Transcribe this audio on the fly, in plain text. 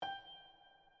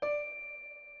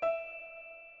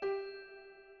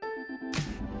Hi,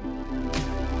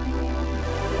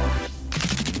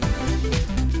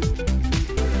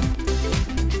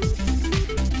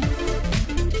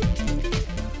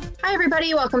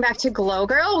 everybody. Welcome back to Glow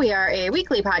Girl. We are a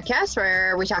weekly podcast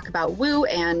where we talk about woo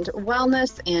and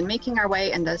wellness and making our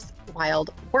way in this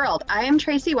wild world. I am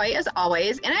Tracy White, as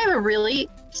always, and I have a really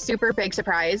super big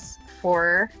surprise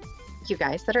for you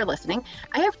guys that are listening.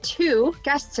 I have two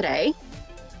guests today.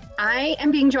 I am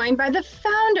being joined by the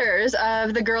founders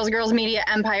of the Girls Media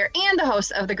Empire and the hosts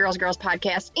of the Girls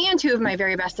podcast, and two of my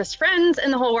very bestest friends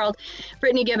in the whole world,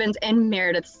 Brittany Gibbons and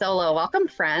Meredith Solo. Welcome,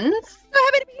 friends. So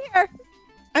happy to be here.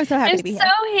 I'm so happy to be here. I'm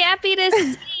so happy to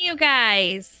see you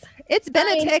guys. It's been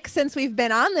a tick since we've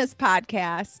been on this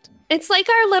podcast. It's like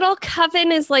our little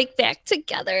coven is like back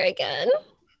together again.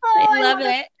 I love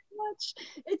it.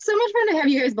 It's so much fun to have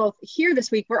you guys both here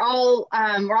this week. We're all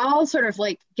sort of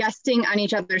like guesting on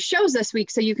each other's shows this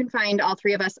week, so you can find all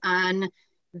three of us on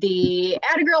the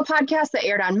Atta Girl podcast that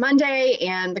aired on Monday,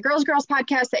 and the Girls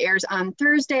podcast that airs on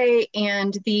Thursday,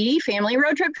 and the Family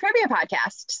Road Trip Trivia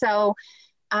podcast. So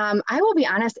I will be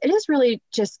honest, it is really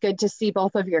just good to see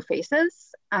both of your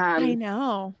faces. I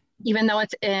know. Even though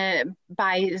it's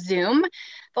by Zoom.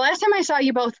 The last time I saw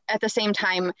you both at the same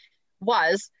time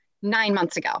was 9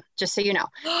 months ago, just so you know.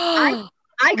 I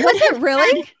could Was it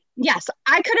really? Yes,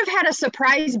 I could have had a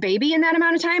surprise baby in that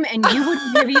amount of time, and you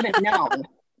wouldn't have even known.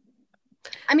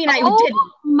 I mean, I didn't. Oh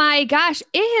my gosh,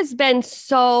 it has been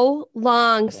so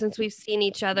long since we've seen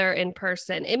each other in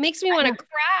person. It makes me want to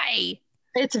cry.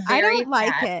 It's I very don't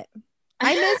like sad. it.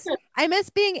 I miss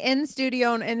being in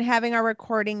studio and having our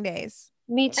recording days.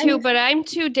 Me too, but I'm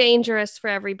too dangerous for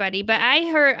everybody. But I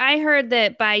heard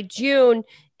that by June,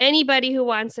 anybody who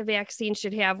wants a vaccine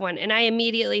should have one. And I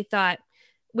immediately thought,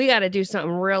 we got to do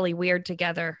something really weird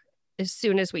together as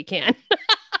soon as we can.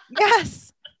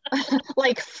 Yes.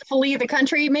 Like flee the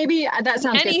country, maybe? That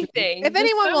sounds anything. If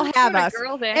anyone will have us.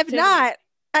 If Activity. not,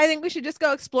 I think we should just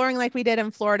go exploring like we did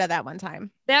in Florida that one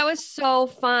time. That was so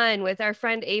fun with our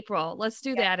friend April. Let's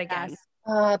do that again. Yes.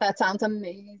 That sounds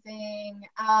amazing.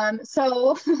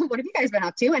 So what have you guys been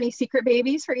up to? Any secret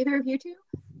babies for either of you two?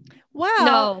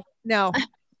 Wow. No.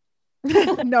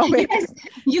 No,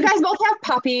 You guys both have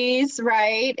puppies,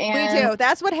 right? And we do.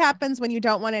 That's what happens when you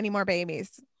don't want any more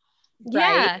babies.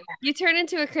 Yeah. Right. You turn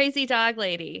into a crazy dog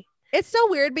lady. It's so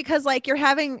weird because like you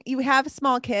have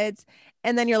small kids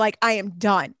and then you're like, I am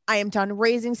done. I am done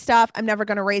raising stuff. I'm never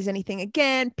going to raise anything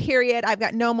again, period. I've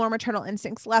got no more maternal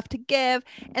instincts left to give.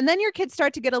 And then your kids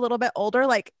start to get a little bit older,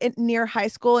 like near high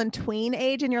school and tween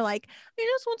age. And you're like, I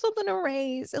just want something to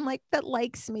raise and like that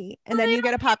likes me. And then you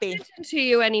get a puppy. To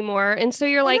you anymore. And so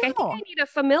you're like, I think I need a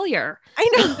familiar. I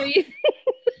know.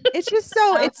 It's just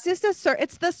so,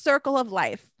 it's the circle of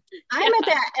life.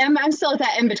 I'm still at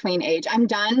that in-between age. I'm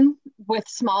done with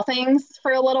small things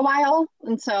for a little while.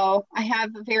 And so I have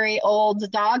a very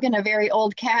old dog and a very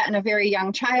old cat and a very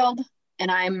young child, and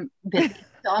I'm busy.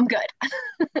 So I'm good.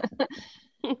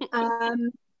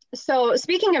 So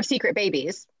speaking of secret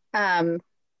babies, I'm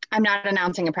not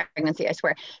announcing a pregnancy, I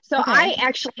swear. So Okay. I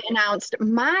actually announced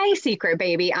my secret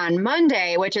baby on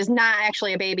Monday, which is not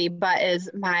actually a baby, but is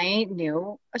my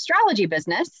new astrology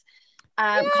business.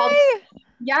 Called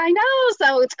Yeah, I know.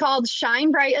 So it's called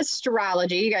Shine Bright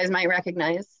Astrology. You guys might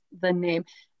recognize the name.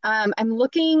 I'm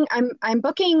booking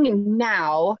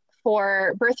now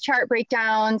for birth chart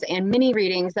breakdowns and mini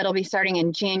readings that'll be starting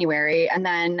in January. And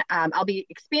then I'll be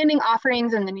expanding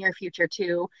offerings in the near future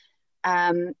too.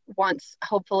 Once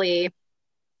hopefully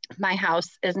my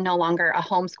house is no longer a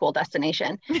homeschool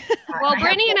destination. Well,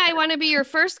 Brittany and I want to be your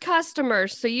first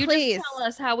customers. So you Please. just tell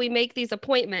us how we make these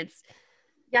appointments.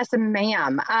 Yes,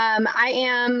 ma'am. I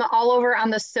am all over on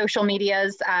the social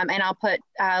medias, and I'll put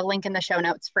a link in the show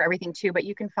notes for everything too. But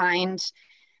you can find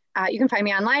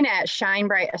me online at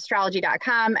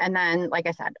shinebrightastrology.com, and then, like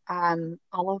I said,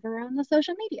 all over on the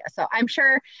social media. So I'm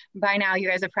sure by now you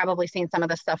guys have probably seen some of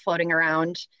the stuff floating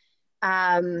around.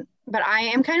 But I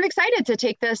am kind of excited to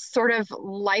take this sort of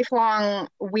lifelong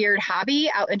weird hobby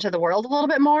out into the world a little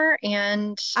bit more.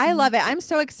 And I love it. I'm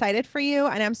so excited for you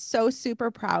and I'm so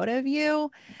super proud of you.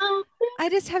 I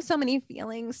just have so many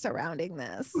feelings surrounding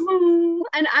this.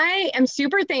 And I am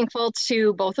super thankful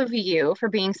to both of you for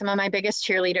being some of my biggest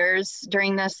cheerleaders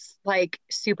during this like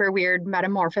super weird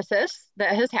metamorphosis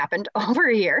that has happened over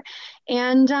a year.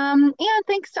 And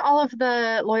thanks to all of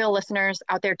the loyal listeners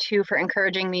out there too for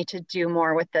encouraging me to do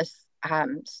more with this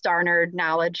star nerd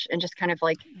knowledge and just kind of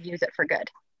like use it for good.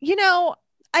 You know,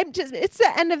 it's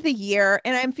the end of the year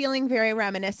and I'm feeling very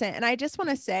reminiscent. And I just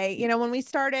want to say, you know, when we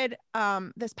started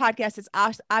this podcast,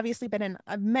 it's obviously been in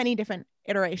many different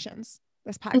iterations.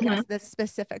 this podcast, this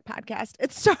specific podcast.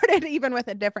 It started even with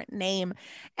a different name,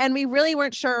 and we really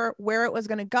weren't sure where it was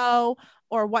going to go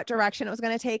or what direction it was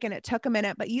going to take. And it took a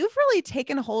minute, but you've really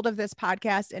taken hold of this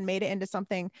podcast and made it into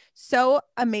something so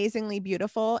amazingly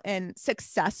beautiful and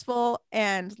successful.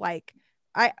 And like,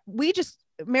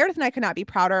 Meredith and I could not be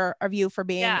prouder of you for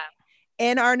being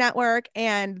in our network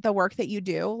and the work that you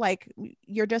do. Like,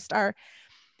 you're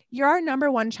our number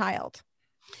one child.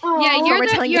 Yeah,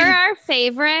 you're our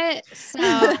favorite.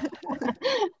 So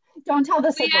don't tell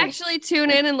this. We actually tune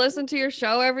in and listen to your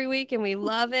show every week, and we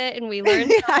love it, and we learn.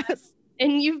 Yes.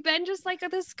 And you've been just like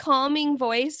this calming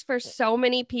voice for so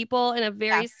many people in a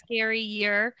very scary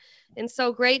year. And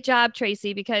so great job,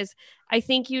 Tracy, because I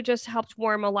think you just helped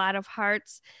warm a lot of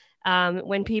hearts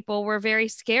when people were very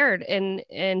scared and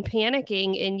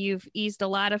panicking, and you've eased a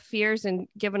lot of fears and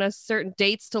given us certain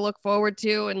dates to look forward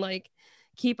to and like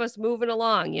keep us moving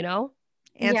along,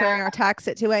 answering our texts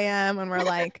at 2 a.m. when we're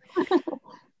like,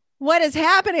 what is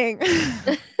happening?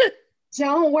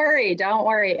 Don't worry.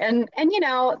 And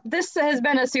this has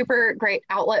been a super great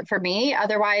outlet for me.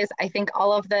 Otherwise, I think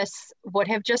all of this would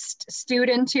have just stewed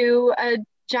into a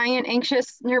giant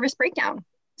anxious, nervous breakdown.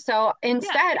 So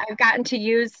instead, I've gotten to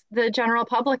use the general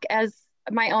public as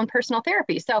my own personal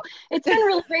therapy. So it's been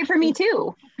really great for me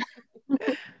too.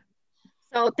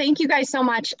 So thank you guys so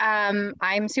much.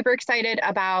 I'm super excited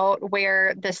about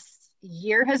where this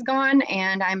year has gone,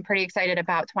 and I'm pretty excited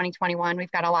about 2021.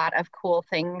 We've got a lot of cool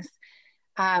things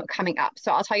coming up.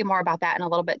 So I'll tell you more about that in a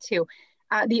little bit too.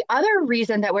 The other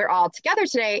reason that we're all together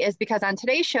today is because on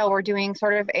today's show, we're doing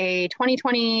sort of a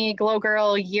 2020 Glow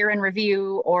Girl year in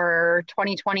review, or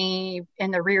 2020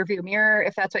 in the rear view mirror,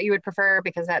 if that's what you would prefer,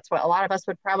 because that's what a lot of us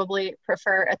would probably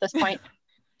prefer at this point,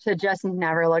 to just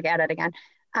never look at it again.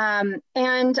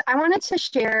 And I wanted to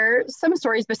share some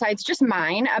stories besides just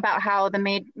mine about how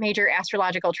the major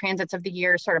astrological transits of the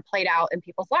year sort of played out in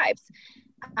people's lives.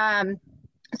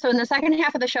 So in the second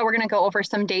half of the show, we're going to go over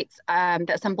some dates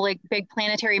that some big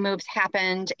planetary moves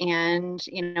happened, and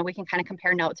we can kind of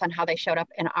compare notes on how they showed up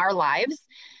in our lives.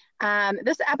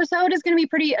 This episode is going to be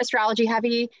pretty astrology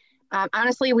heavy.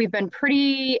 Honestly, we've been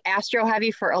pretty astro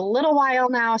heavy for a little while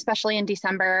now, especially in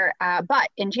December. But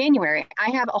in January, I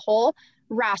have a whole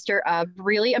roster of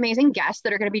really amazing guests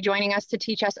that are going to be joining us to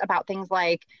teach us about things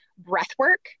like breath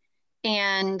work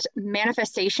and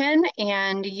manifestation,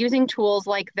 and using tools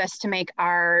like this to make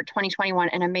our 2021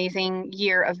 an amazing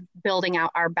year of building out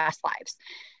our best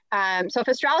lives. So if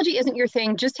astrology isn't your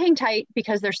thing, just hang tight,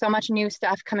 because there's so much new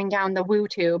stuff coming down the woo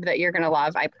tube that you're going to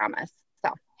love, I promise.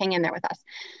 So hang in there with us.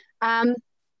 And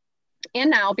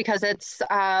now, because it's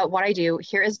what I do,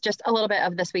 here is just a little bit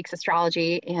of this week's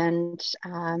astrology, and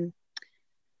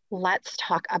let's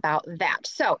talk about that.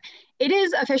 So it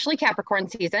is officially Capricorn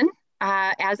season.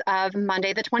 As of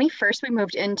Monday, the 21st, we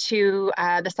moved into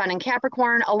the sun in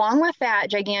Capricorn, along with that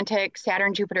gigantic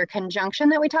Saturn-Jupiter conjunction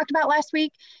that we talked about last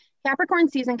week. Capricorn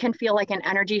season can feel like an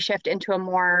energy shift into a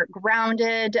more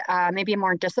grounded, maybe a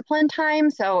more disciplined time.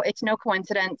 So it's no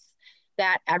coincidence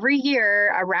that every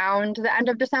year around the end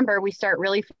of December, we start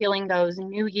really feeling those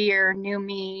new year, new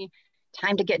me,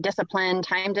 time to get disciplined,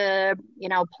 time to,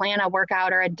 plan a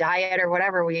workout or a diet or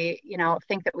whatever we,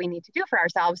 think that we need to do for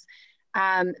ourselves.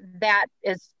 That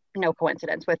is no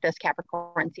coincidence with this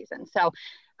Capricorn season. So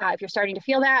if you're starting to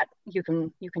feel that, you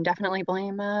can definitely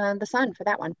blame the sun for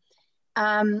that one.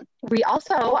 We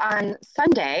also on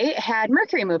Sunday had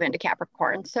Mercury move into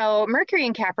Capricorn. So Mercury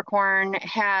in Capricorn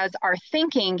has our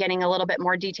thinking getting a little bit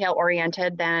more detail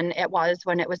oriented than it was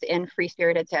when it was in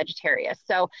free-spirited Sagittarius.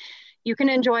 So you can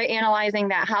enjoy analyzing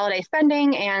that holiday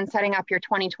spending and setting up your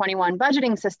 2021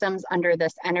 budgeting systems under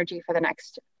this energy for the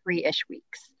next 3-ish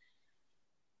weeks.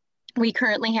 We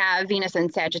currently have Venus in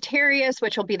Sagittarius,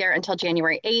 which will be there until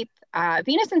January 8th.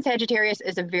 Venus in Sagittarius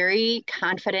is a very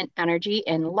confident energy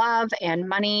in love and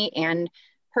money and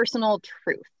personal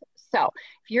truth. So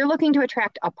if you're looking to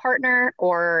attract a partner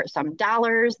or some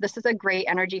dollars, this is a great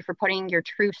energy for putting your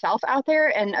true self out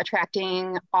there and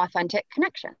attracting authentic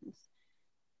connections.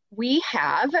 We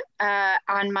have,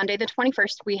 on Monday the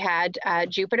 21st, we had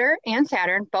Jupiter and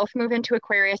Saturn both move into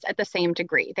Aquarius at the same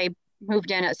degree. They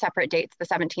moved in at separate dates, the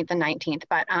 17th and 19th,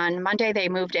 but on Monday they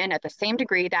moved in at the same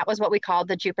degree. That was what we called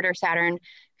the Jupiter-Saturn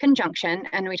conjunction,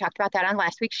 and we talked about that on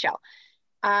last week's show.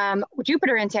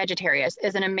 Jupiter in Sagittarius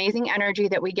is an amazing energy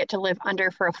that we get to live under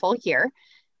for a full year.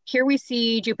 Here we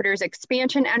see Jupiter's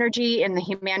expansion energy in the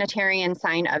humanitarian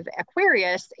sign of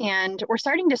Aquarius, and we're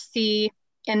starting to see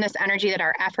in this energy that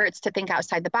our efforts to think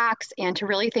outside the box and to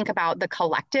really think about the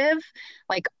collective,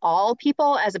 like all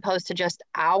people as opposed to just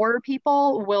our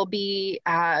people, will be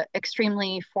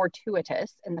extremely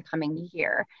fortuitous in the coming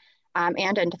year.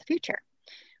 and into the future.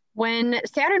 When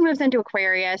Saturn moves into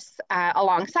Aquarius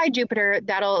alongside Jupiter,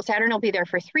 Saturn will be there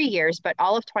for 3 years, but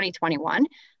all of 2021,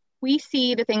 we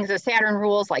see the things that Saturn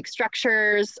rules, like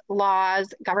structures,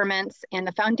 laws, governments, and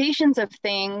the foundations of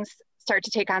things start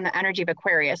to take on the energy of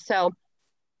Aquarius. So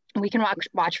we can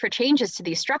watch for changes to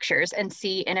these structures and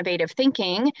see innovative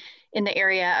thinking in the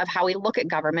area of how we look at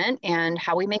government and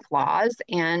how we make laws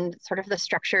and sort of the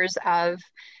structures of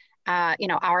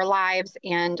our lives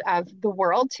and of the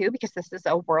world too, because this is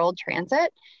a world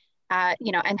transit.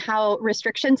 And how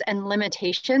restrictions and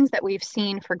limitations that we've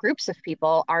seen for groups of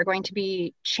people are going to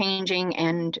be changing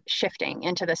and shifting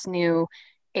into this new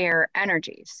air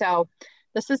energy. So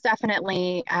this is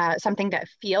definitely something that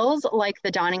feels like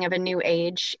the dawning of a new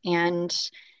age. And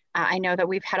I know that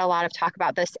we've had a lot of talk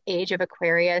about this age of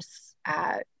Aquarius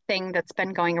thing that's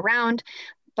been going around,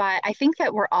 but I think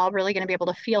that we're all really going to be able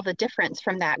to feel the difference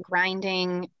from that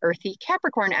grinding, earthy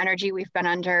Capricorn energy we've been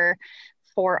under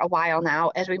for a while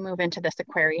now as we move into this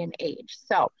Aquarian age.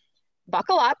 So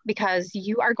buckle up, because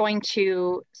you are going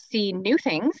to see new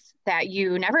things that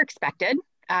you never expected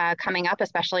coming up,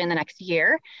 especially in the next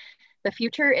year. The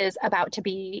future is about to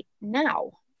be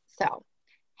now. So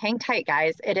hang tight,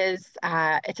 guys.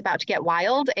 It's about to get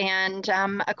wild, and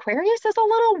Aquarius is a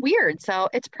little weird. So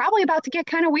it's probably about to get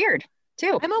kind of weird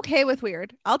too. I'm okay with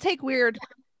weird. I'll take weird,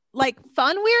 like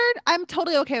fun weird. I'm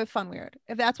totally okay with fun weird,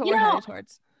 if that's what we're headed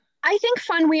towards. I think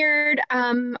fun weird.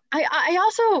 I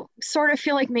also sort of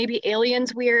feel like maybe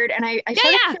aliens weird, and I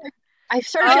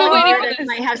sort of feel like Meredith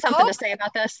might have something to say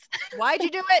about this. Why'd you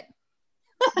do it?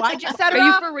 Why'd you set it Are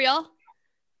up? you for real?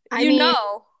 I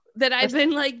know that I've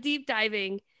been like deep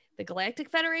diving. The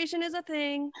Galactic Federation is a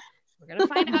thing. We're gonna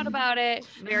find out about it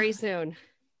very soon.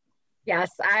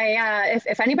 Yes,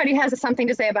 if anybody has something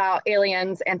to say about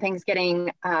aliens and things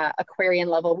getting Aquarian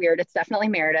level weird, it's definitely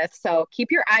Meredith. So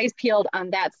keep your eyes peeled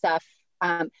on that stuff.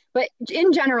 But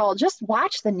in general, just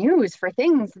watch the news for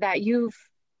things that you've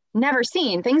never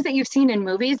seen, things that you've seen in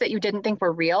movies that you didn't think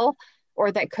were real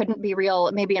or that couldn't be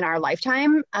real maybe in our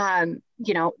lifetime.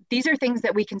 These are things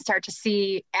that we can start to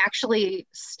see actually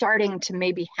starting to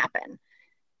maybe happen.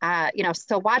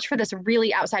 So watch for this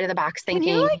really outside of the box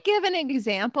thinking. Can you give an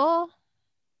example?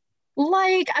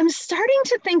 Like, I'm starting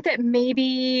to think that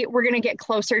maybe we're going to get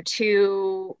closer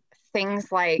to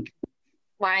things like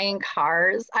flying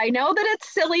cars. I know that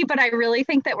it's silly, but I really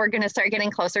think that we're going to start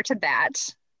getting closer to that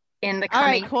in the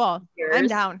coming years. I'm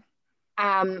down.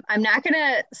 I'm not going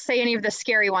to say any of the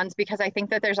scary ones, because I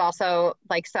think that there's also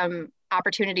like some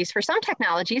opportunities for some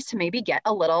technologies to maybe get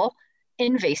a little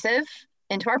invasive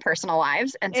into our personal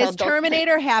lives. And so is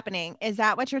Terminator happening? Is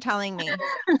that what you're telling me?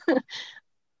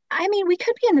 I mean, we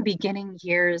could be in the beginning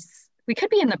years. We could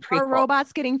be in the prequel. Are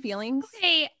robots getting feelings?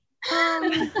 Okay.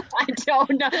 I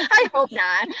don't know. I hope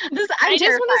not. I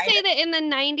just want to say that in the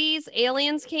 90s,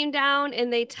 aliens came down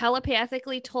and they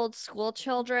telepathically told school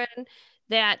children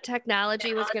that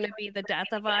technology was going to be the death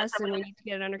of us and we need to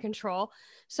get it under control.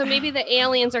 So maybe the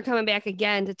aliens are coming back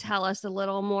again to tell us a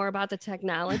little more about the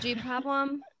technology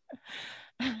problem.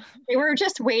 They were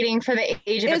just waiting for the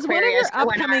age of Aquarius. Is one of your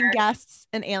upcoming guests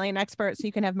an alien expert, so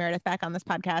you can have Meredith back on this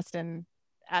podcast and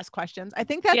ask questions? I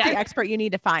think that's the expert you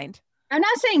need to find. I'm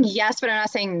not saying yes, but I'm not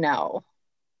saying no.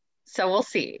 So we'll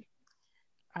see.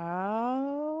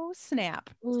 Oh,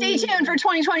 snap. Stay tuned for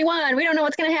 2021. We don't know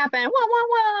what's going to happen. Wah, wah,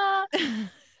 wah.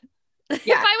 If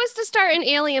I was to start an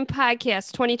alien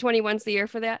podcast, 2021's the year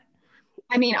for that.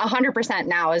 I mean, 100%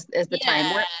 now is the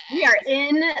time. We are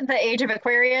in the age of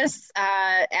Aquarius.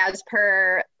 As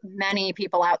per many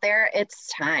people out there, it's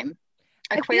time.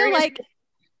 Aquarius. I feel like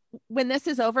when this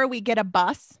is over, we get a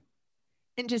bus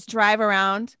and just drive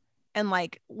around and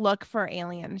like look for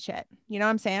alien shit. You know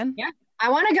what I'm saying? Yeah. I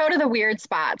want to go to the weird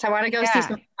spots. I want to go see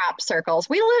some crop circles.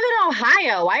 We live in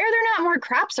Ohio. Why are there not more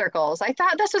crop circles? I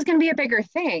thought this was going to be a bigger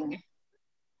thing.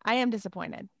 I am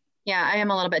disappointed. Yeah, I am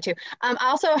a little bit too. I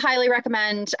also highly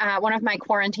recommend one of my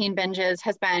quarantine binges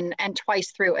has been, and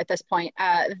twice through at this point,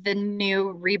 the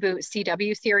new reboot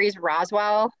CW series,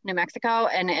 Roswell, New Mexico.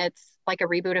 And it's like a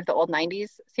reboot of the old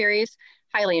 90s series.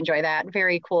 Highly enjoy that.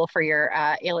 Very cool for your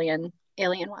alien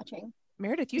watching.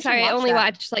 Meredith, you should Sorry, watch I only that.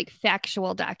 watch like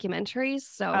factual documentaries.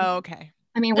 So okay.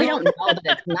 I mean, we don't know that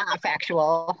it's not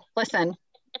factual. Listen.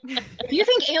 If you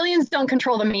think aliens don't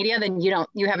control the media, then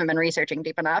you haven't been researching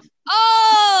deep enough.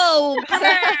 Oh,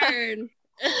 burn.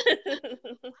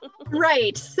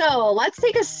 Right. So let's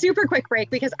take a super quick break,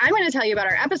 because I'm going to tell you about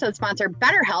our episode sponsor,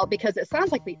 BetterHelp, because it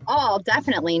sounds like we all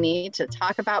definitely need to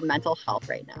talk about mental health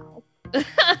right now.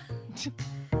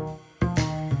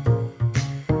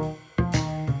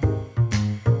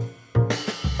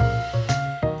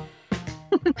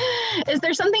 Is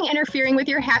there something interfering with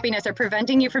your happiness or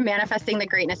preventing you from manifesting the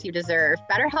greatness you deserve?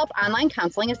 BetterHelp Online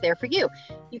Counseling is there for you.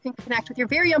 You can connect with your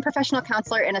very own professional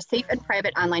counselor in a safe and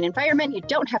private online environment. You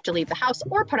don't have to leave the house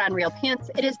or put on real pants.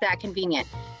 It is that convenient.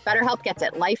 BetterHelp gets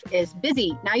it. Life is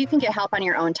busy. Now you can get help on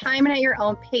your own time and at your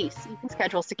own pace. You can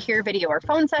schedule secure video or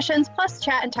phone sessions, plus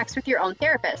chat and text with your own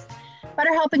therapist.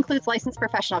 BetterHelp includes licensed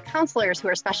professional counselors who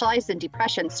are specialized in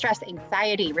depression, stress,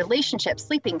 anxiety, relationships,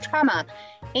 sleeping, trauma,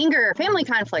 anger, family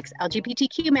conflicts,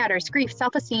 LGBTQ matters, grief,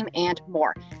 self-esteem, and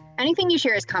more. Anything you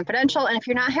share is confidential, and if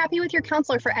you're not happy with your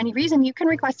counselor for any reason, you can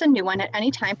request a new one at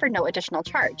any time for no additional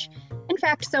charge. In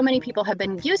fact, so many people have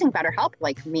been using BetterHelp,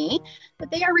 like me, that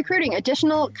they are recruiting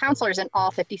additional counselors in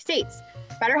all 50 states.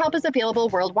 BetterHelp is available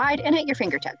worldwide and at your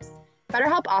fingertips.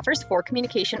 BetterHelp offers 4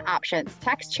 communication options: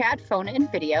 text, chat, phone,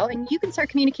 and video, and you can start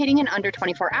communicating in under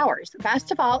 24 hours.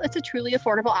 Best of all, it's a truly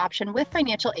affordable option with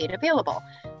financial aid available.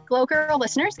 Glow Girl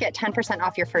listeners get 10%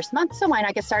 off your first month, so why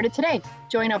not get started today?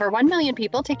 Join over 1 million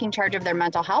people taking charge of their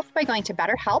mental health by going to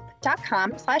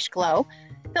betterhelp.com/glow.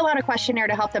 Fill out a questionnaire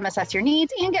to help them assess your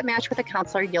needs and get matched with a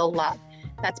counselor you'll love.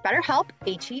 That's BetterHelp,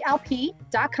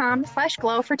 HELP.com/glow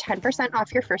for 10%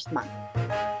 off your first month.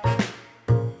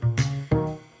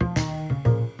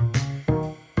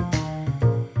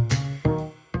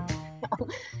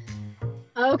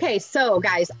 Okay, so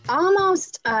guys,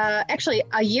 actually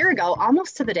a year ago,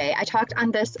 almost to the day, I talked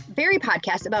on this very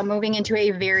podcast about moving into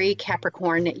a very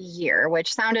Capricorn year,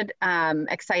 which sounded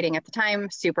exciting at the time,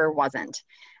 super wasn't.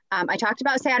 I talked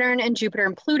about Saturn and Jupiter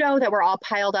and Pluto that were all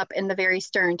piled up in the very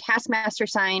stern taskmaster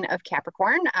sign of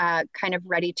Capricorn, kind of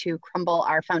ready to crumble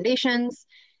our foundations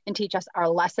and teach us our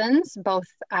lessons, both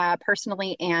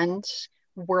personally and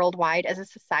worldwide as a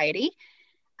society.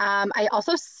 I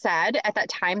also said at that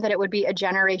time that it would be a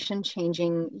generation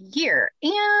changing year.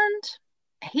 And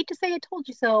I hate to say I told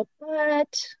you so,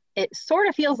 but it sort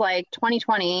of feels like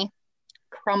 2020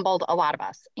 crumbled a lot of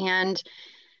us, and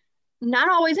not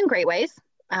always in great ways.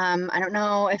 I don't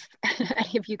know if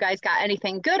any of you guys got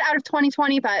anything good out of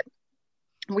 2020, but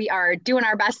we are doing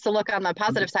our best to look on the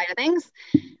positive side of things.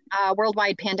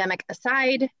 Worldwide pandemic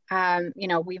aside,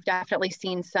 we've definitely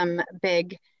seen some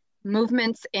big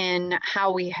movements in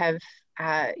how we have,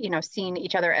 seen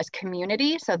each other as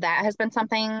community. So that has been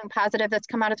something positive that's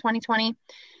come out of 2020.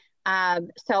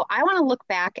 So I want to look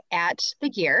back at the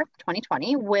year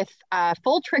 2020 with a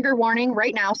full trigger warning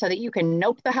right now so that you can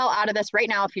nope the hell out of this right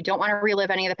now if you don't want to relive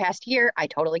any of the past year. I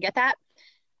totally get that.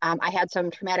 I had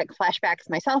some traumatic flashbacks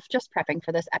myself just prepping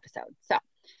for this episode. So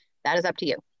that is up to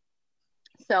you.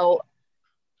 So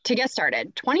to get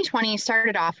started, 2020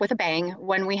 started off with a bang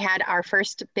when we had our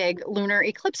first big lunar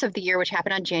eclipse of the year, which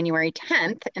happened on January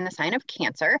 10th in the sign of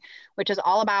Cancer, which is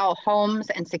all about homes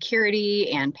and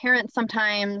security and parents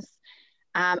sometimes.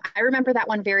 I remember that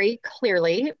one very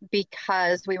clearly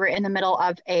because we were in the middle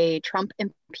of a Trump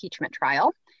impeachment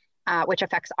trial, which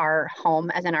affects our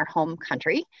home, as in our home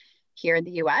country here in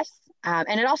the US.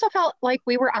 And it also felt like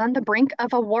we were on the brink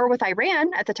of a war with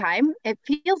Iran at the time. It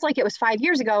feels like it was 5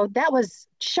 years ago. That was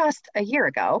just a year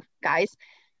ago, guys.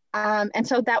 And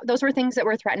so those were things that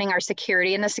were threatening our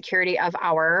security and the security of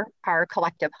our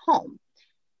collective home.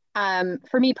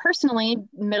 For me personally,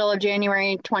 middle of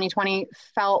January 2020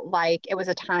 felt like it was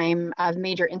a time of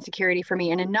major insecurity for me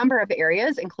in a number of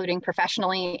areas, including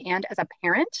professionally and as a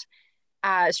parent,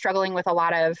 struggling with a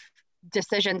lot of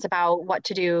decisions about what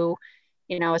to do,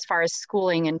 as far as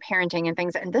schooling and parenting and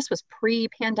things. And this was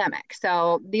pre-pandemic.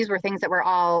 So these were things that were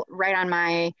all right on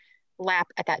my lap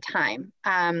at that time.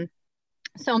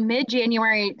 So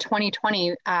mid-January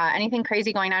 2020, anything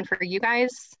crazy going on for you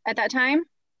guys at that time?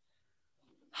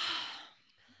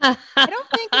 I don't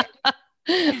think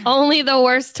only the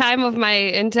worst time of my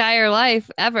entire life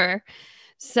ever.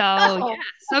 So yeah,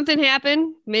 something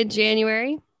happened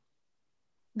mid-January.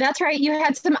 That's right. You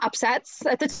had some upsets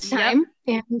at the time.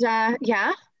 Yep.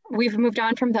 And we've moved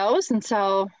on from those. And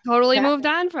so totally moved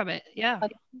on from it. Yeah.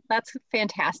 That's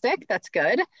fantastic. That's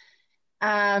good.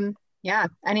 I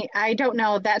don't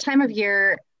know, that time of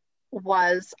year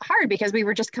was hard because we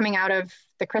were just coming out of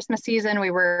the Christmas season.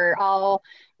 We were all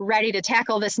ready to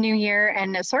tackle this new year.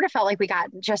 And it sort of felt like we got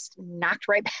just knocked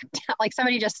right back down. Like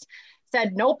somebody just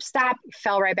said, nope, stop,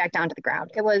 fell right back down to the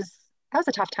ground. That was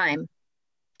a tough time.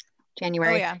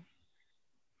 January. Oh yeah.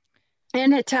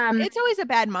 And it's always a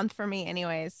bad month for me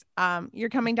anyways. You're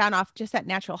coming down off just that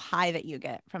natural high that you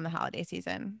get from the holiday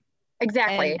season.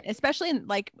 Exactly. And especially in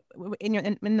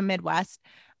the Midwest.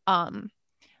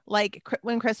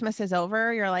 When Christmas is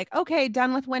over, you're like, okay,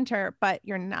 done with winter, but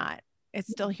you're not.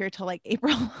 It's still here till like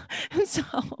April. And so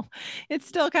it's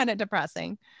still kind of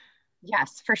depressing.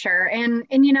 Yes, for sure. And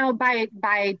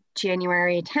by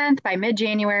January 10th, by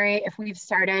mid-January, if we've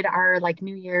started our like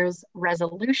New Year's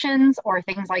resolutions or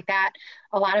things like that,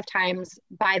 a lot of times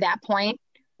by that point,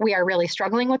 we are really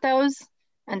struggling with those.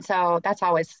 And so that's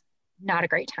always not a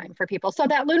great time for people. So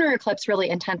that lunar eclipse really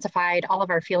intensified all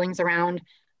of our feelings around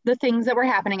the things that were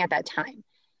happening at that time.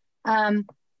 Um,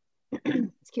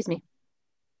 excuse me.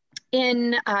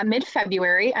 In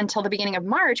mid-February until the beginning of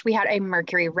March, we had a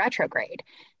Mercury retrograde.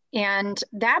 And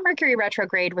that Mercury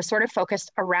retrograde was sort of focused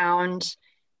around,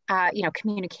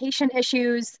 communication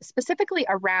issues, specifically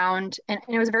around, and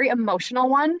it was a very emotional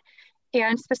one,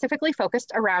 and specifically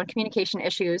focused around communication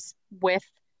issues with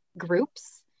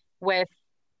groups, with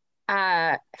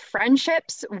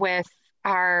friendships, with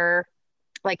our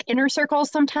like inner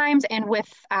circles sometimes, and with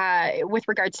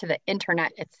regards to the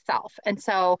internet itself. And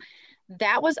so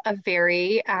that was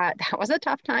that was a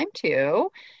tough time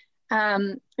too.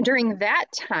 During that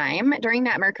time, during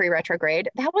that Mercury retrograde,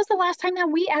 that was the last time that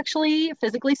we actually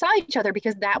physically saw each other,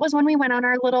 because that was when we went on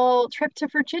our little trip to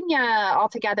Virginia all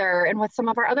together and with some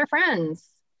of our other friends.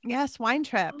 Yes, wine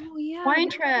trip. Oh yeah, Wine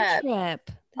trip.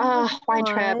 Oh, wine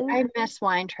trip. I miss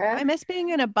wine trip. I miss being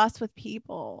in a bus with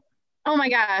people. Oh my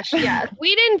gosh, yes.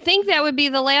 We didn't think that would be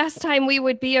the last time we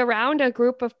would be around a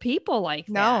group of people like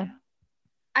that. No.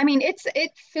 I mean, it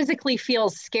physically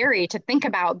feels scary to think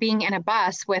about being in a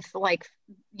bus with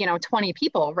 20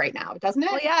 people right now, doesn't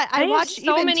it? Well, yeah, I have watch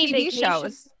so even many TV vacations.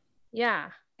 shows. Yeah.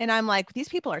 And I'm like, these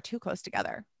people are too close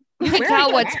together. You can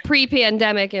tell what's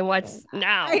pre-pandemic and what's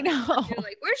now. I know. You're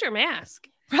like, where's your mask?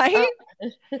 Right?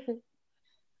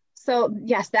 So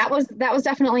yes, that was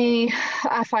definitely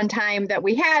a fun time that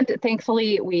we had.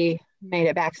 Thankfully, we made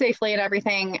it back safely and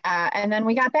everything. And then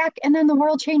we got back, and then the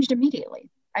world changed immediately.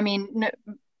 I mean,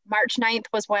 March 9th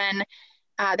was when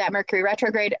that Mercury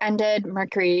retrograde ended.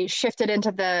 Mercury shifted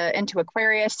into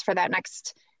Aquarius for that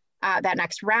next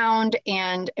round,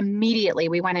 and immediately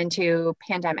we went into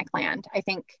pandemic land. I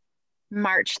think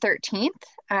March 13th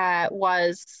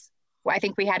I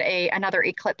think we had another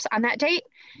eclipse on that date,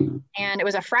 and it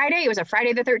was a Friday. It was a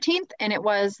Friday the 13th, and it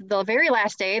was the very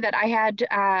last day that I had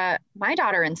my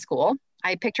daughter in school.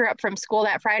 I picked her up from school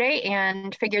that Friday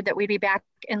and figured that we'd be back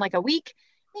in like a week,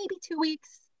 maybe 2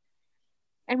 weeks.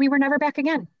 And we were never back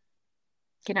again.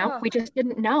 We just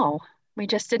didn't know. We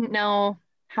just didn't know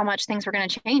how much things were going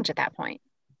to change at that point.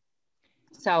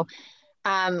 So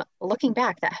looking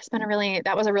back, that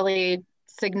was a really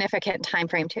significant time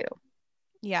frame too.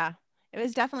 Yeah, it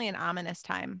was definitely an ominous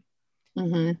time.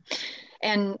 Mm-hmm.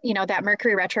 And, that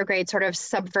Mercury retrograde sort of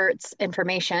subverts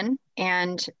information.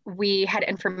 And we had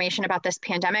information about this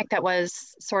pandemic that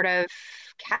was sort of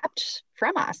kept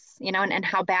from us, and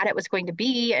how bad it was going to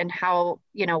be, and how,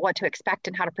 what to expect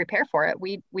and how to prepare for it.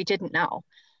 We didn't know.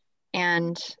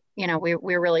 And,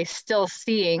 we're really still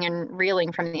seeing and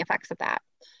reeling from the effects of that.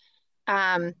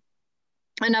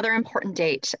 Another important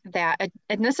date and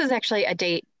this is actually a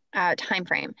date time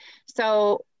frame.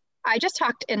 So I just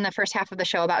talked in the first half of the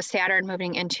show about Saturn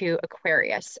moving into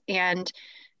Aquarius, and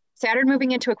Saturn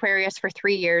moving into Aquarius for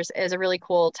 3 years is a really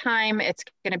cool time. It's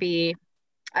going to be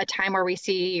a time where we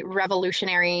see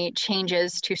revolutionary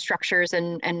changes to structures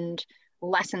and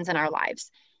lessons in our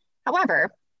lives.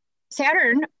 However,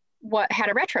 Saturn had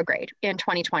a retrograde in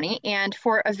 2020, and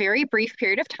for a very brief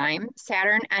period of time,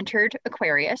 Saturn entered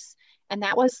Aquarius, and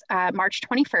that was March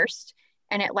 21st,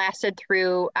 and it lasted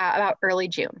through about early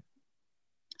June.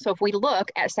 So if we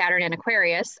look at Saturn and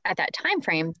Aquarius at that time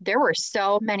frame, there were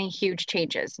so many huge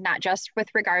changes, not just with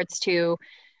regards to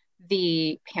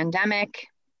the pandemic,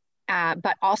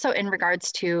 but also in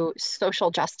regards to social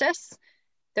justice.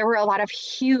 There were a lot of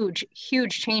huge,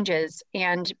 huge changes,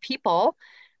 and people,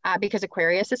 because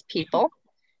Aquarius is people,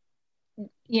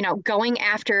 going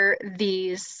after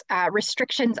these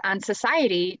restrictions on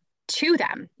society to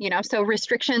them, so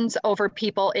restrictions over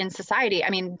people in society. I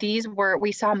mean,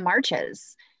 we saw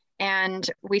marches, and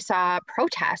we saw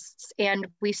protests, and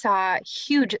we saw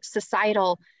huge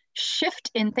societal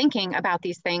shift in thinking about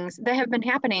these things that have been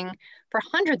happening for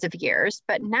hundreds of years.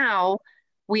 But now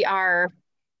we are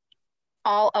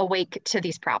all awake to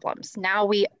these problems. Now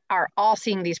we are all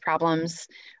seeing these problems,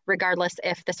 regardless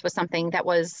if this was something that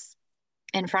was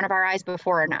in front of our eyes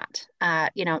before or not.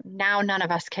 Now none of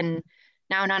us can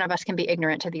be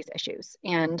ignorant to these issues.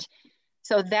 And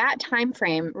so that time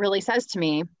frame really says to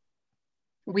me,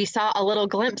 we saw a little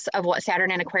glimpse of what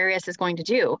Saturn in Aquarius is going to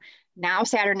do. Now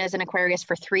Saturn is in Aquarius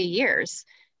for 3 years.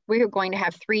 We are going to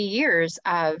have 3 years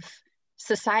of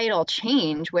societal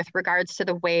change with regards to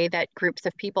the way that groups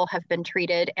of people have been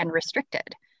treated and restricted.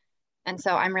 And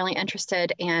so I'm really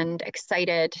interested and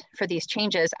excited for these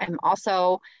changes. I'm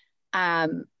also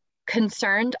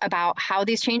concerned about how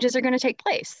these changes are going to take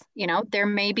place. There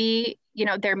may be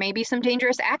some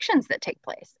dangerous actions that take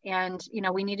place, and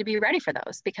we need to be ready for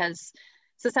those, because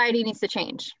society needs to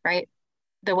change, right?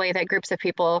 The way that groups of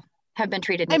people have been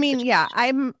treated. I mean, yeah,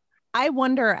 I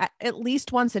wonder at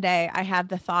least once a day, I have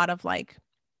the thought of like,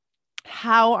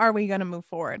 how are we going to move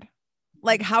forward?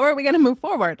 Like, how are we going to move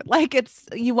forward? Like,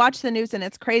 you watch the news and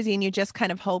it's crazy, and you just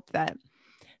kind of hope that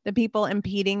the people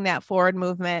impeding that forward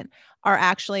movement are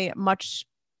actually much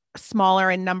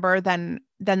smaller in number than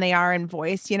they are in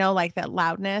voice, like that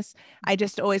loudness. I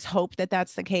just always hope that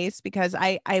that's the case, because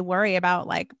I worry about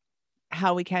like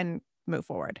how we can move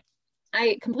forward.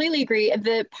 I completely agree.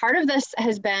 The part of this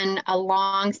has been a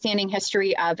long-standing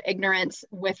history of ignorance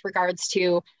with regards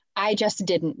to, I just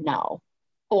didn't know,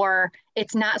 or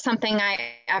it's not something I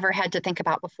ever had to think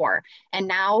about before. And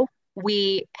now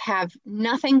we have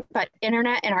nothing but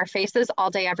internet in our faces all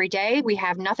day, every day. We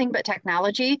have nothing but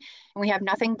technology, and we have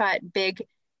nothing but big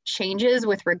changes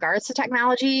with regards to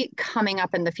technology coming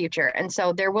up in the future. And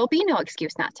so there will be no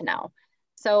excuse not to know.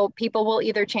 So people will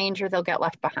either change or they'll get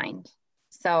left behind.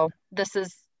 So this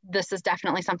is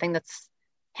definitely something that's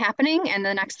happening, and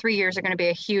the next 3 years are going to be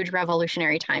a huge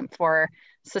revolutionary time for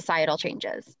societal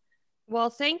changes. Well,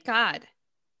 thank God.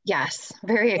 Yes,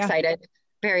 very excited.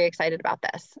 Very excited about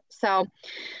this. So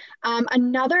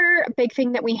another big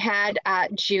thing that we had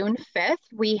June 5th,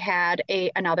 we had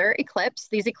another eclipse.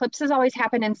 These eclipses always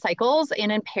happen in cycles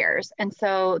and in pairs. And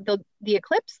so the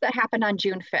eclipse that happened on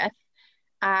June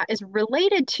 5th is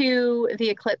related to the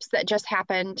eclipse that just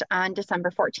happened on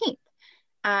December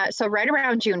 14th. So right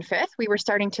around June 5th, we were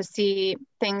starting to see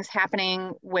things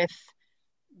happening with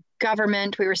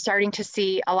government. We were starting to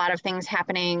see a lot of things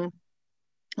happening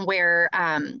where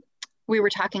we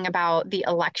were talking about the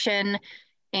election,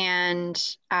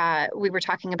 and we were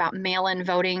talking about mail-in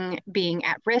voting being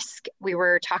at risk. We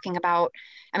were talking about,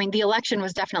 the election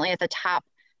was definitely at the top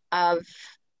of,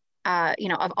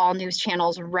 of all news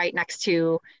channels, right next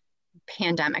to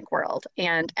pandemic world.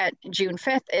 And at June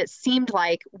 5th, it seemed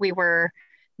like we were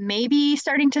maybe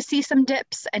starting to see some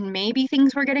dips, and maybe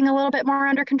things were getting a little bit more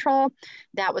under control.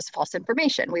 That was false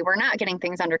information. We were not getting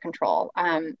things under control.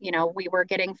 We were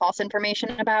getting false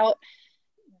information about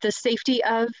the safety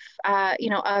of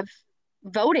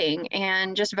voting,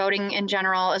 and just voting in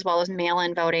general, as well as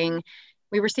mail-in voting.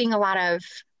 We were seeing a lot of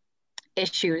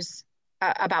issues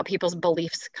about people's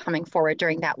beliefs coming forward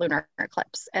during that lunar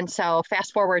eclipse. And so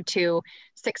fast forward to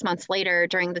 6 months later,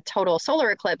 during the total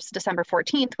solar eclipse, December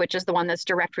 14th, which is the one that's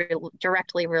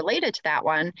directly related to that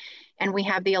one. And we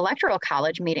have the Electoral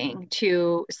College meeting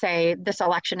to say, this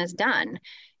election is done.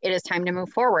 It is time to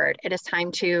move forward. It's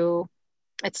time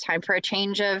for a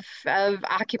change of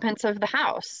occupants of the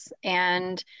House,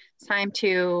 and it's time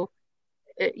to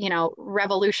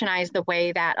revolutionize the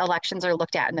way that elections are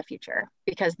looked at in the future,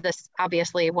 because this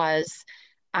obviously was,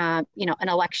 an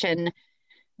election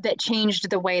that changed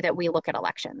the way that we look at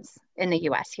elections in the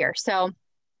US here. So,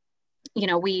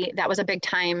 that was a big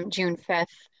time, June 5th,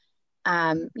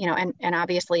 and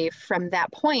obviously from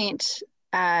that point,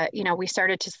 we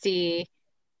started to see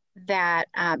that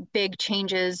big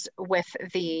changes with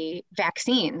the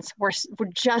vaccines were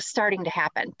just starting to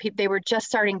happen. They were just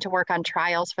starting to work on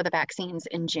trials for the vaccines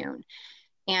in June.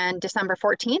 And December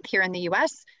 14th here in the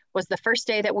US was the first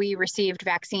day that we received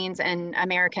vaccines, and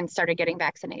Americans started getting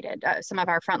vaccinated, some of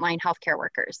our frontline healthcare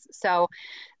workers. So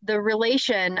the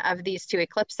relation of these two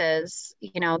eclipses,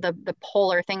 the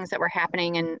polar things that were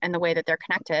happening and the way that they're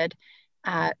connected,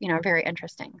 very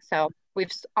interesting. So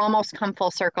we've almost come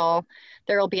full circle.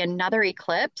 There will be another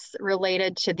eclipse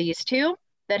related to these two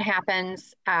that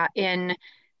happens in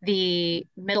the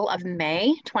middle of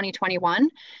May 2021.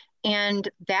 And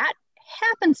that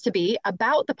happens to be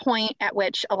about the point at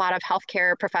which a lot of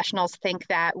healthcare professionals think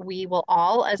that we will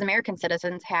all, as American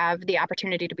citizens, have the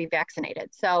opportunity to be vaccinated.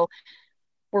 So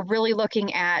we're really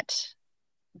looking at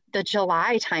the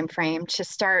July timeframe to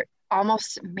start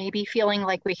almost maybe feeling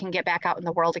like we can get back out in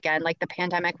the world again, like the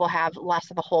pandemic will have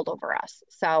less of a hold over us.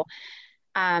 So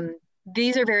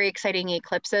these are very exciting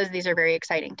eclipses. These are very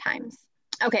exciting times.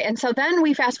 Okay, and so then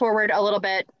we fast forward a little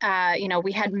bit.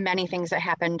 We had many things that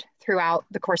happened throughout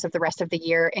the course of the rest of the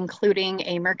year, including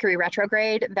a Mercury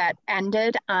retrograde that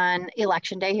ended on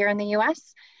Election Day here in the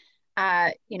US.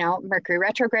 Mercury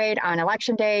retrograde on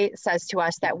Election Day says to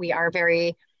us that we're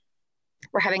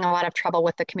having a lot of trouble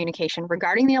with the communication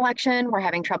regarding the election. We're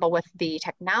having trouble with the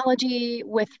technology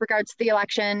with regards to the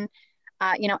election,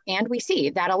 and we see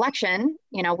that election,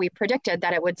 we predicted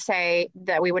that it would say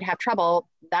that we would have trouble.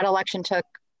 That election took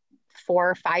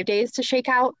 4 or 5 days to shake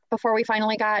out before we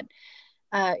finally got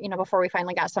before we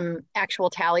finally got some actual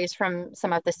tallies from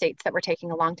some of the states that were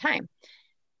taking a long time.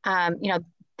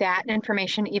 That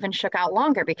information even shook out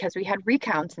longer because we had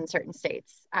recounts in certain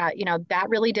states. That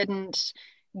really didn't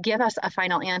give us a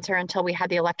final answer until we had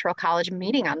the Electoral College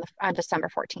meeting on December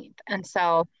 14th. And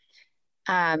so,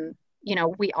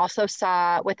 we also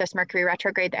saw with this Mercury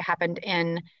retrograde that happened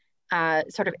in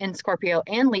sort of in Scorpio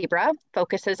and Libra,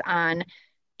 focuses on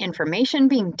information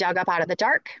being dug up out of the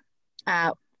dark,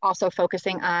 also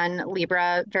focusing on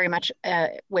Libra very much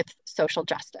with social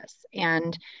justice.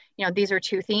 And, these are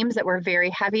two themes that were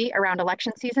very heavy around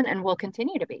election season and will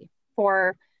continue to be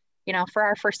for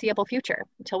our foreseeable future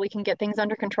until we can get things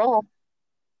under control,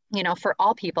 for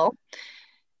all people.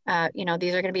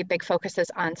 These are going to be big focuses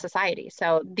on society.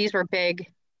 So these were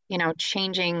big,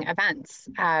 changing events.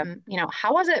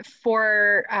 How was it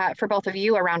for both of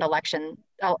you around election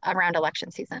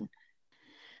season?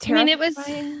 Terrifying.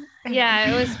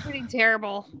 It was pretty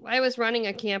terrible. I was running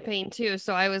a campaign too.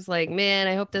 So I was like, man,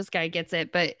 I hope this guy gets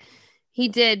it. But he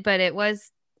did, but it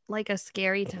was like a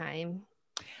scary time.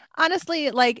 Honestly,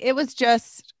 like I was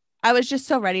just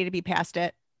so ready to be past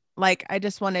it. Like I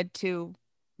just wanted to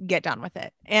get done with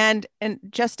it. And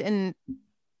just in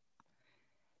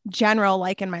general,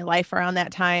 like in my life around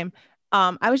that time,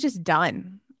 I was just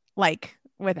done like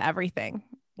with everything.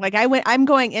 Like I'm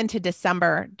going into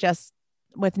December just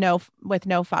with no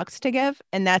fucks to give.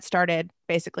 And that started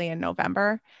basically in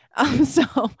November.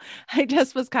 So I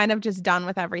just was kind of just done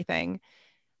with everything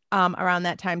around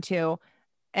that time too.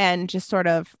 And just sort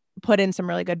of put in some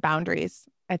really good boundaries,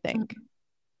 I think.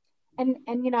 And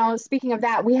speaking of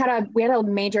that, we had a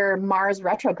major Mars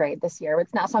retrograde this year.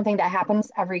 It's not something that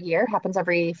happens every year, happens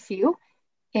every few.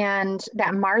 And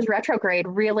that Mars retrograde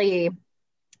really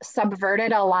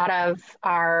subverted a lot of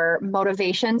our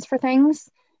motivations for things.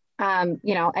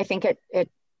 I think it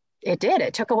did.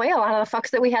 It took away a lot of the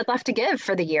fucks that we had left to give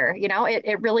for the year.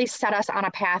 It really set us on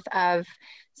a path of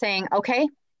saying, okay,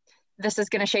 this is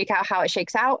going to shake out how it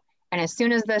shakes out. And as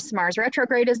soon as this Mars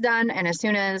retrograde is done, and as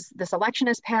soon as this election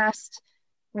is passed,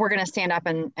 we're going to stand up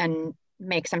and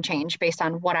make some change based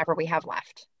on whatever we have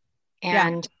left.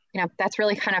 And, that's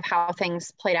really kind of how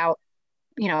things played out,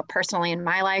 personally in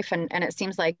my life. And it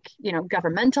seems like,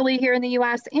 governmentally here in the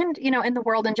US and, in the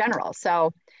world in general.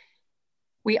 So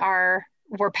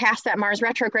we're past that Mars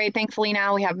retrograde. Thankfully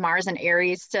now we have Mars and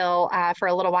Aries still for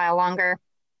a little while longer.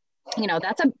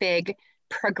 That's a big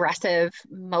progressive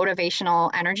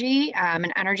motivational energy,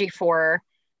 an energy for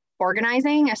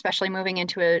organizing, especially moving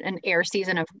into an air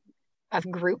season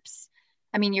of groups.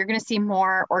 I mean, you're going to see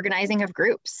more organizing of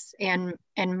groups and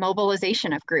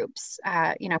mobilization of groups,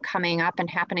 coming up and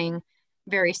happening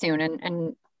very soon.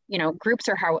 And groups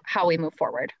are how we move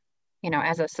forward,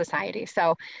 as a society.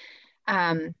 So,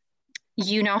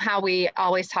 how we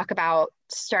always talk about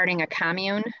starting a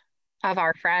commune of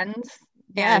our friends.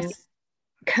 Yes. And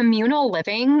communal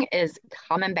living is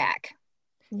coming back.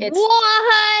 It's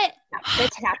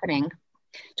happening.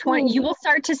 You will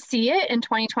start to see it in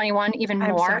 2021 even more.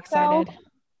 I'm so excited. So.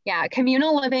 Yeah,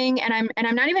 communal living, and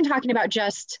I'm not even talking about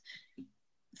just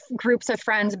groups of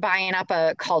friends buying up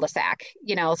a cul-de-sac,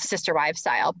 sister wives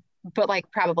style, but like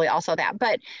probably also that.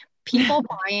 But people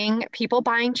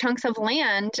buying chunks of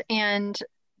land and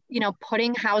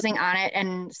putting housing on it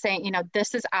and saying,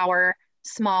 this is our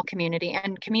small community,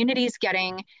 and communities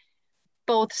getting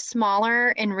both smaller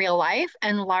in real life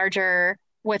and larger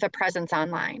with a presence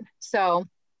online. So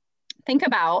think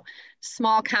about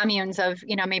small communes of,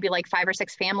 maybe like 5 or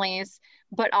 6 families,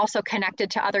 but also connected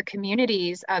to other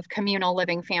communities of communal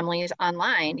living families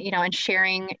online, and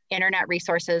sharing internet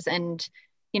resources and,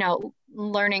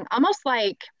 learning almost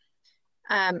like,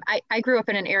 I grew up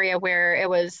in an area where it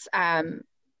was a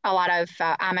lot of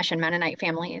Amish and Mennonite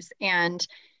families, and,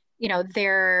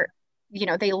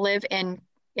 they live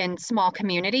in small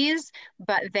communities,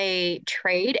 but they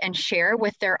trade and share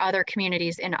with their other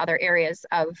communities in other areas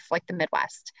of like the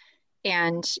Midwest.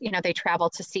 And, they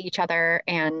travel to see each other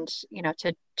and,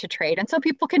 to trade. And so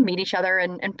people can meet each other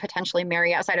and potentially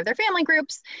marry outside of their family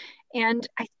groups. And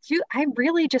I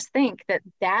really just think that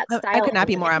style. I could not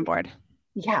be more on board.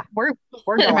 Yeah, we're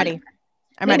going. Ready.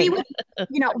 I'm ready.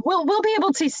 We'll be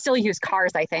able to still use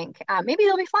cars, I think. Maybe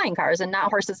they'll be flying cars and not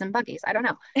horses and buggies. I don't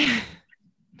know.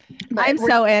 I'm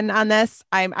so in on this.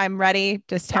 I'm ready.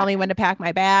 Just tell me when to pack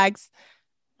my bags.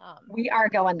 We are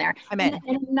going there. I'm in.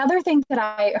 And another thing that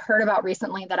I heard about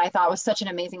recently that I thought was such an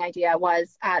amazing idea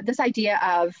was this idea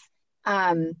of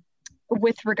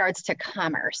with regards to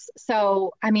commerce.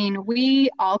 So, I mean, we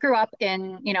all grew up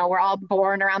in, we're all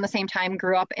born around the same time,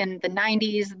 grew up in the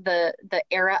 90s, the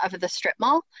era of the strip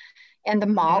mall and the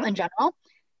mall in general.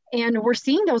 And we're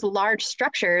seeing those large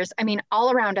structures. I mean,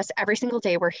 all around us, every single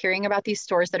day, we're hearing about these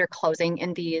stores that are closing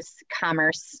in these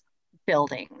commerce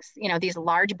buildings. These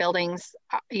large buildings,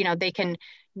 they can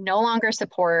no longer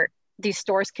support, these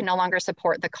stores can no longer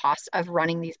support the cost of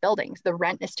running these buildings. The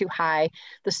rent is too high.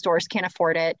 The stores can't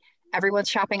afford it. Everyone's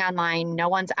shopping online. No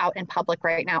one's out in public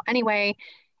right now anyway.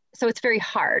 So it's very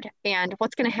hard. And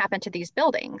what's going to happen to these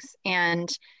buildings? And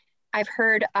I've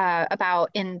heard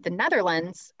about in the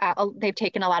Netherlands, they've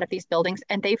taken a lot of these buildings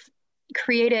and they've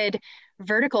created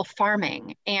vertical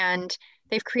farming, and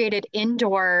they've created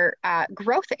indoor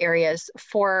growth areas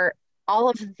for all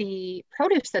of the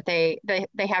produce that they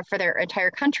have for their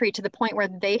entire country, to the point where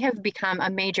they have become a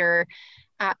major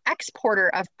exporter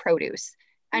of produce.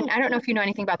 And I don't know if you know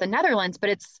anything about the Netherlands, but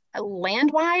it's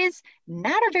land-wise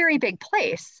not a very big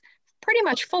place, pretty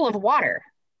much full of water.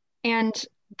 And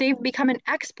they've become an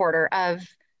exporter of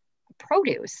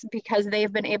produce because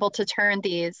they've been able to turn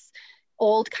these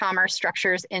old commerce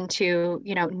structures into,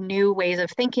 new ways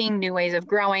of thinking, new ways of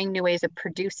growing, new ways of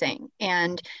producing.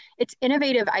 And it's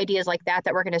innovative ideas like that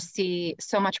we're going to see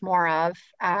so much more of,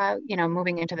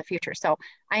 moving into the future. So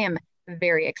I am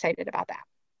very excited about that.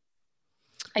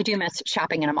 I do miss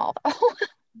shopping in a mall though.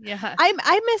 Yeah.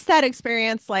 I miss that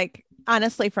experience, like,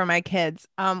 honestly, for my kids.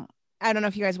 I don't know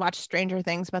if you guys watched Stranger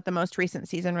Things, but the most recent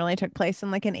season really took place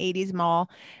in like an 80s mall.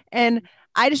 And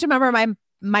I just remember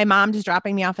my mom just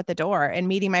dropping me off at the door and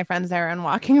meeting my friends there and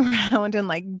walking around and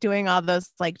like doing all those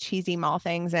like cheesy mall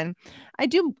things. And I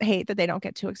do hate that they don't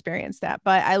get to experience that,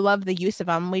 but I love the use of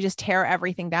them. We just tear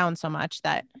everything down so much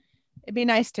that it'd be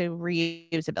nice to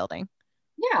reuse a building.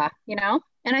 Yeah,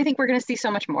 and I think we're going to see so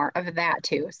much more of that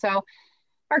too. So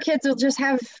our kids will just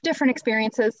have different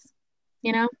experiences.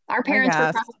 Our parents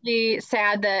were probably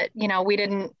sad that, we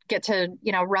didn't get to,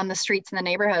 run the streets in the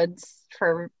neighborhoods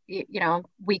for,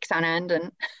 weeks on end.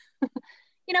 And,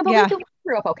 but we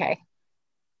grew up okay.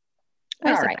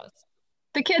 All right.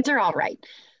 The kids are all right.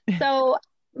 So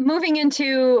moving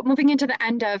into the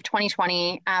end of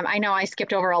 2020, I know I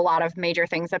skipped over a lot of major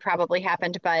things that probably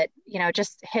happened, but,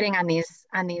 just hitting on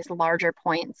these larger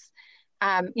points.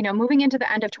 Moving into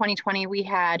the end of 2020,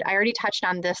 I already touched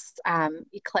on this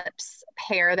eclipse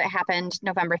pair that happened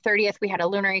November 30th. We had a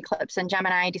lunar eclipse in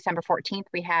Gemini. December 14th,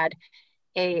 we had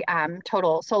a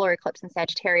total solar eclipse in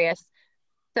Sagittarius.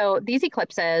 So these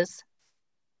eclipses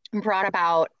brought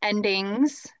about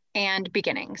endings and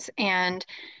beginnings, and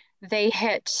they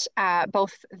hit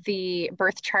both the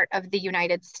birth chart of the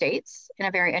United States in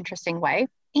a very interesting way,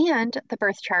 and the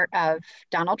birth chart of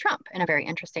Donald Trump in a very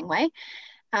interesting way.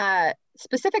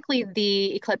 Specifically,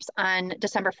 the eclipse on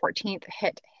December 14th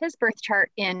hit his birth chart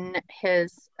in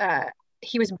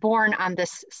he was born on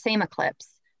this same eclipse,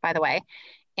 by the way.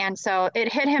 And so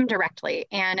it hit him directly,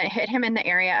 and it hit him in the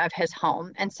area of his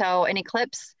home. And so an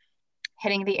eclipse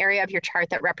hitting the area of your chart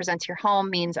that represents your home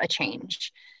means a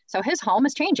change. So his home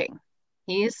is changing.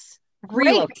 He's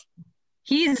relocating.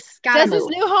 He's got to move. Does his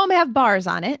new home have bars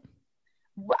on it?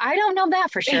 I don't know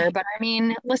that for sure, but I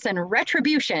mean, listen,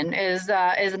 retribution is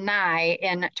nigh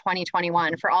in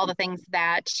 2021 for all the things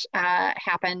that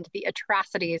happened, the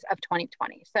atrocities of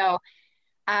 2020. So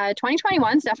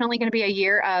 2021 is definitely going to be a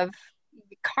year of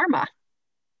karma.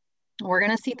 We're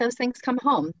going to see those things come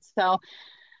home. So,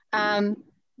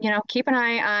 keep an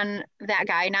eye on that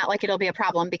guy. Not like it'll be a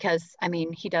problem, because I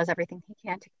mean, he does everything he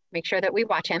can to make sure that we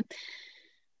watch him.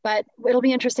 But it'll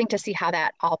be interesting to see how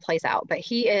that all plays out. But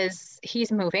he's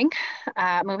moving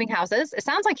houses. It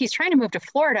sounds like he's trying to move to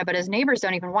Florida, but his neighbors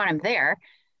don't even want him there.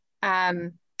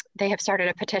 They have started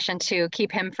a petition to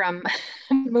keep him from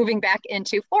moving back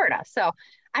into Florida. So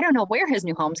I don't know where his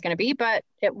new home's going to be, but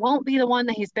it won't be the one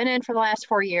that he's been in for the last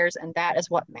 4 years. And that is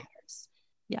what matters.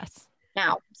 Yes.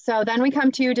 Now, so then we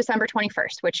come to December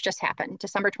 21st, which just happened.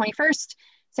 December 21st,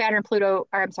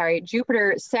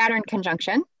 Jupiter Saturn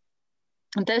conjunction.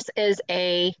 This is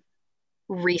a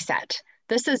reset.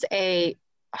 This is a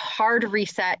hard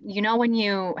reset. When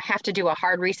you have to do a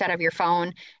hard reset of your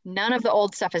phone, none of the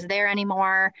old stuff is there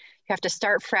anymore. You have to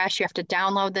start fresh. You have to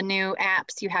download the new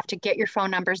apps. You have to get your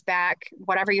phone numbers back.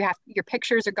 Whatever you have, your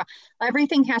pictures are gone.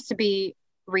 Everything has to be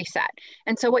reset.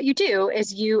 And so what you do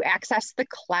is you access the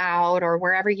cloud or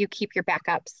wherever you keep your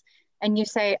backups, and you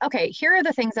say, okay, here are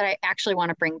the things that I actually want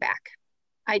to bring back.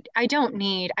 I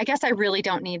guess I really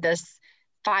don't need this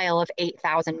file of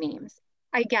 8,000 memes.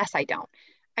 I guess I don't.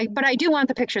 But I do want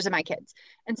the pictures of my kids.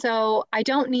 And so I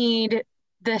don't need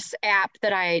this app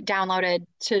that I downloaded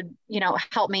to,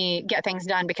 help me get things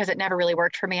done, because it never really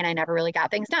worked for me and I never really got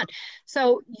things done.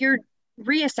 So you're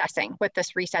reassessing with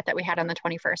this reset that we had on the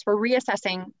 21st. We're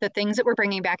reassessing the things that we're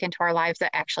bringing back into our lives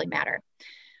that actually matter.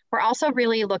 We're also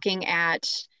really looking at,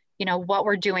 what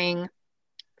we're doing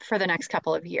for the next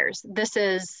couple of years. This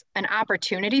is an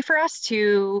opportunity for us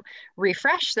to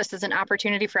refresh. This is an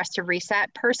opportunity for us to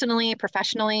reset personally,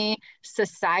 professionally,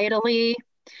 societally.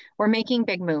 We're making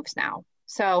big moves now.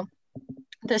 So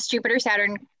this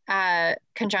Jupiter-Saturn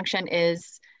conjunction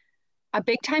is a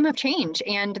big time of change,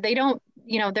 and they don't,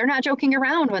 they're not joking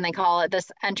around when they call it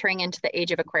this entering into the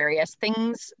age of Aquarius.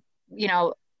 Things,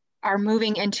 are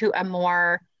moving into a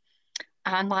more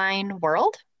online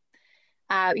world.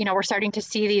 We're starting to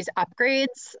see these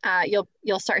upgrades.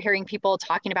 You'll start hearing people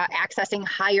talking about accessing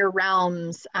higher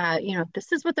realms.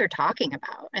 This is what they're talking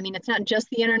about. I mean, it's not just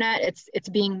the internet, it's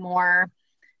being more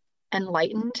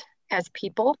enlightened as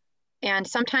people. And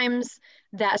sometimes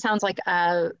that sounds like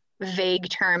a vague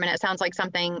term, and it sounds like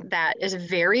something that is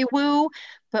very woo,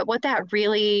 but what that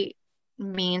really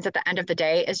means at the end of the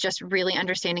day is just really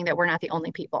understanding that we're not the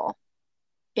only people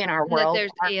in our world. That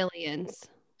there's aliens.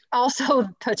 Also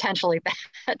potentially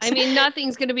that. I mean,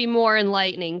 nothing's going to be more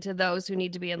enlightening to those who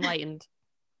need to be enlightened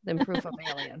than proof of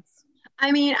aliens.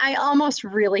 I mean, I almost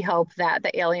really hope that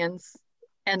the aliens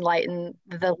enlighten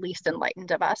the least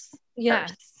enlightened of us. Yes.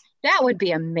 First. That would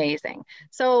be amazing.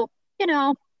 So,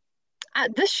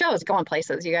 this show is going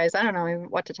places, you guys. I don't know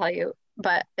what to tell you,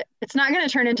 but it's not going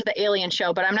to turn into the alien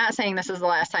show, but I'm not saying this is the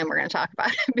last time we're going to talk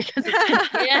about it because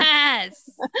it's yes.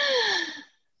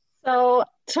 So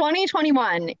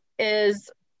 2021 is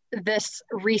this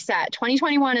reset.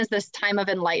 2021 is this time of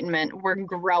enlightenment. We're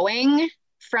growing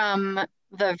from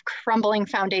the crumbling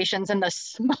foundations and the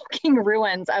smoking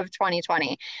ruins of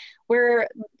 2020. We're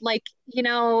like,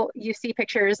 you see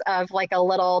pictures of like a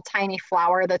little tiny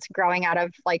flower that's growing out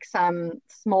of like some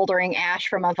smoldering ash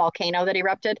from a volcano that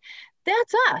erupted.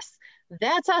 That's us.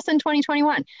 That's us in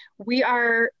 2021. We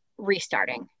are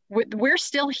restarting. We're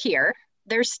still here.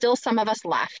 There's still some of us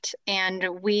left,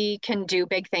 and we can do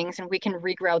big things, and we can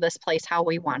regrow this place how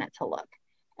we want it to look.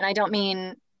 And I don't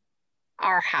mean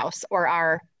our house or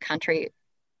our country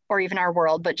or even our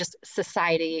world, but just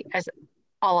society as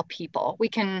all a people. We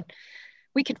can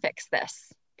fix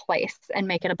this place and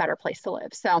make it a better place to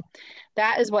live. So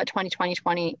that is what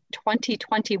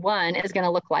 2021 is going to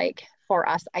look like for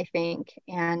us, I think.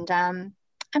 And I'm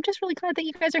just really glad that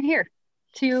you guys are here.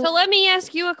 So let me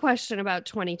ask you a question about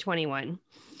 2021.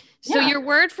 So your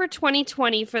word for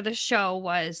 2020 for the show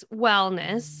was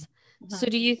wellness. Mm-hmm. So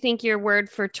do you think your word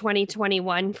for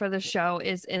 2021 for the show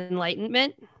is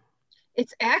enlightenment?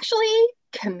 It's actually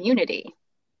community.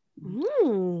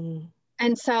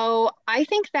 And so I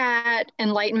think that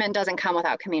enlightenment doesn't come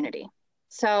without community.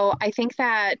 So I think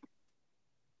that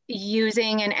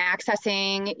using and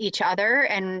accessing each other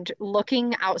and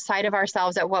looking outside of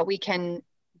ourselves at what we can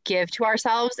give to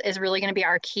ourselves is really going to be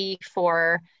our key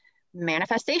for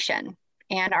manifestation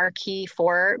and our key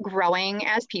for growing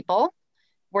as people.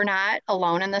 We're not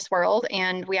alone in this world,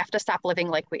 and we have to stop living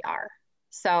like we are.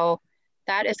 So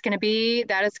that is going to be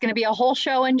a whole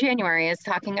show in January, is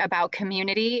talking about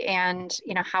community and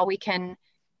how we can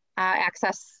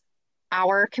access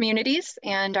our communities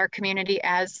and our community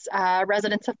as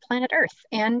residents of planet Earth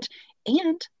and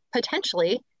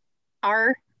potentially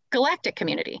our galactic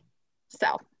community.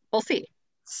 So we'll see.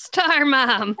 Star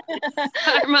Mom.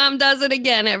 Star Mom does it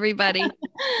again, everybody.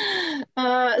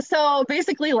 So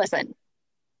basically, listen,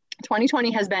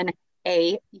 2020 has been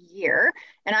a year.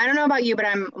 And I don't know about you, but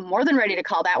I'm more than ready to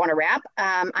call that one a wrap.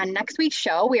 On next week's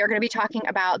show, we are going to be talking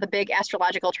about the big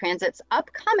astrological transits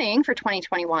upcoming for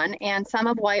 2021 and some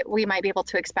of what we might be able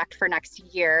to expect for next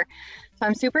year. So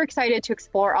I'm super excited to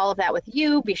explore all of that with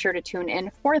you. Be sure to tune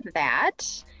in for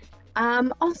that.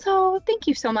 Also, thank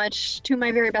you so much to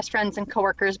my very best friends and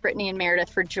coworkers, Brittany and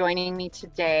Meredith, for joining me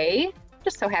today.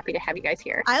 Just so happy to have you guys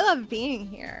here. I love being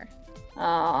here. Oh,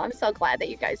 I'm so glad that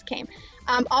you guys came.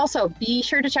 Also, be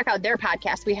sure to check out their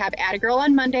podcast. We have Add a Girl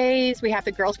on Mondays. We have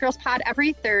the Girls Pod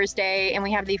every Thursday. And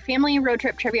we have the Family Road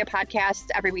Trip Trivia podcast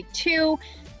every week, too.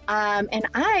 And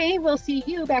I will see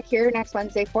you back here next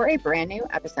Wednesday for a brand new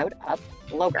episode of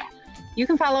Glow Girl. You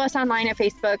can follow us online at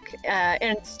Facebook,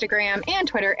 Instagram, and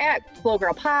Twitter at Glow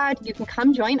Girl Pod. You can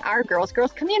come join our Girls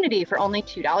community for only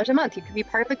 $2 a month. You can be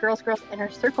part of the Girls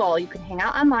Inner Circle. You can hang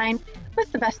out online with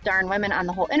the best darn women on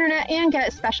the whole internet and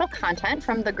get special content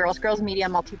from the Girls Media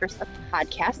multiverse of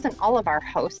podcasts and all of our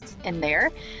hosts in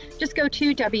there. Just go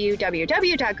to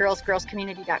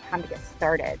www.girlscommunity.com to get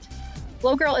started.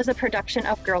 Glow Girl is a production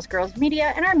of Girls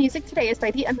Media, and our music today is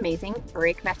by the amazing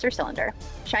Breakmaster Cylinder.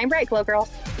 Shine bright, Glow Girls.